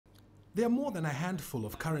There are more than a handful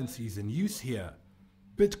of currencies in use here.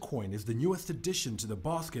 Bitcoin is the newest addition to the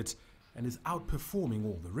basket and is outperforming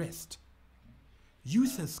all the rest.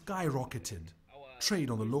 Use has skyrocketed. Trade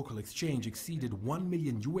on the local exchange exceeded $1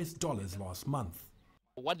 million last month.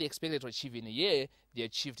 What they expected to achieve in a year, they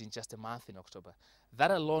achieved in just a month in October.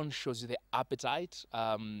 That alone shows you the appetite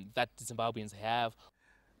that Zimbabweans have.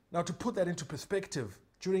 Now, to put that into perspective,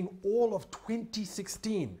 during all of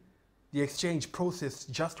 2016, the exchange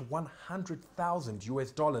processed just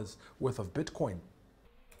 $100,000 worth of Bitcoin.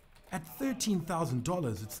 At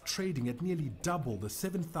 $13,000, it's trading at nearly double the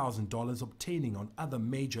 $7,000 obtaining on other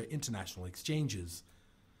major international exchanges.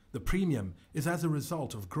 The premium is as a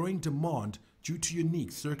result of growing demand due to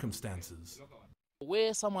unique circumstances.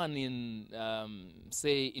 Where someone in,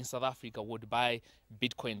 say, in South Africa would buy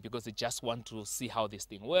Bitcoin because they just want to see how this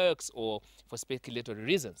thing works or for speculatory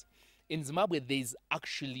reasons, in Zimbabwe there are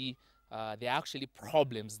actually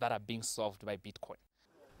problems that are being solved by Bitcoin.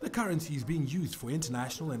 The currency is being used for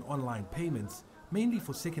international and online payments, mainly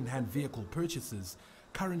for second-hand vehicle purchases,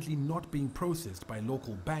 currently not being processed by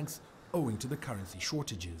local banks owing to the currency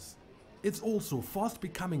shortages. It's also fast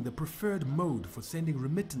becoming the preferred mode for sending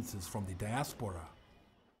remittances from the diaspora.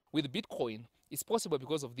 With Bitcoin, it's possible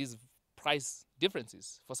because of these price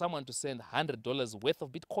differences for someone to send $100 worth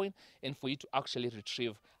of Bitcoin and for you to actually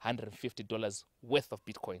retrieve $150 worth of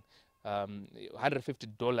Bitcoin,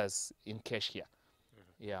 $150 in cash here.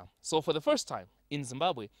 Yeah. So for the first time in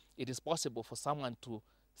Zimbabwe, it is possible for someone to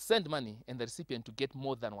send money and the recipient to get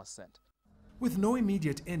more than was sent. With no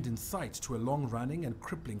immediate end in sight to a long-running and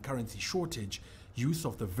crippling currency shortage, use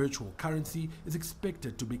of the virtual currency is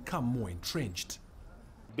expected to become more entrenched.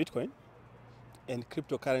 Bitcoin and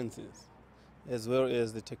cryptocurrencies, as well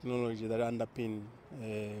as the technology that underpin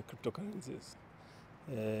cryptocurrencies,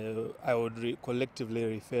 I would collectively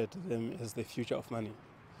refer to them as the future of money.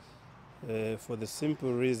 For the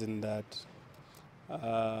simple reason that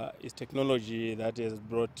it's technology that has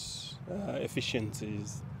brought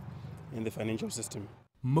efficiencies in the financial system.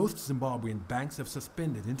 Most Zimbabwean banks have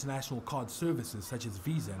suspended international card services such as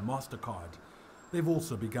Visa and MasterCard. They've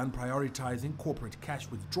also begun prioritizing corporate cash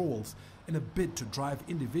withdrawals in a bid to drive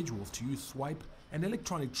individuals to use swipe and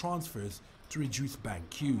electronic transfers to reduce bank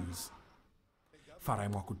queues. Farai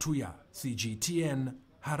Mwakutuya, CGTN,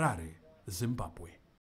 Harare, Zimbabwe.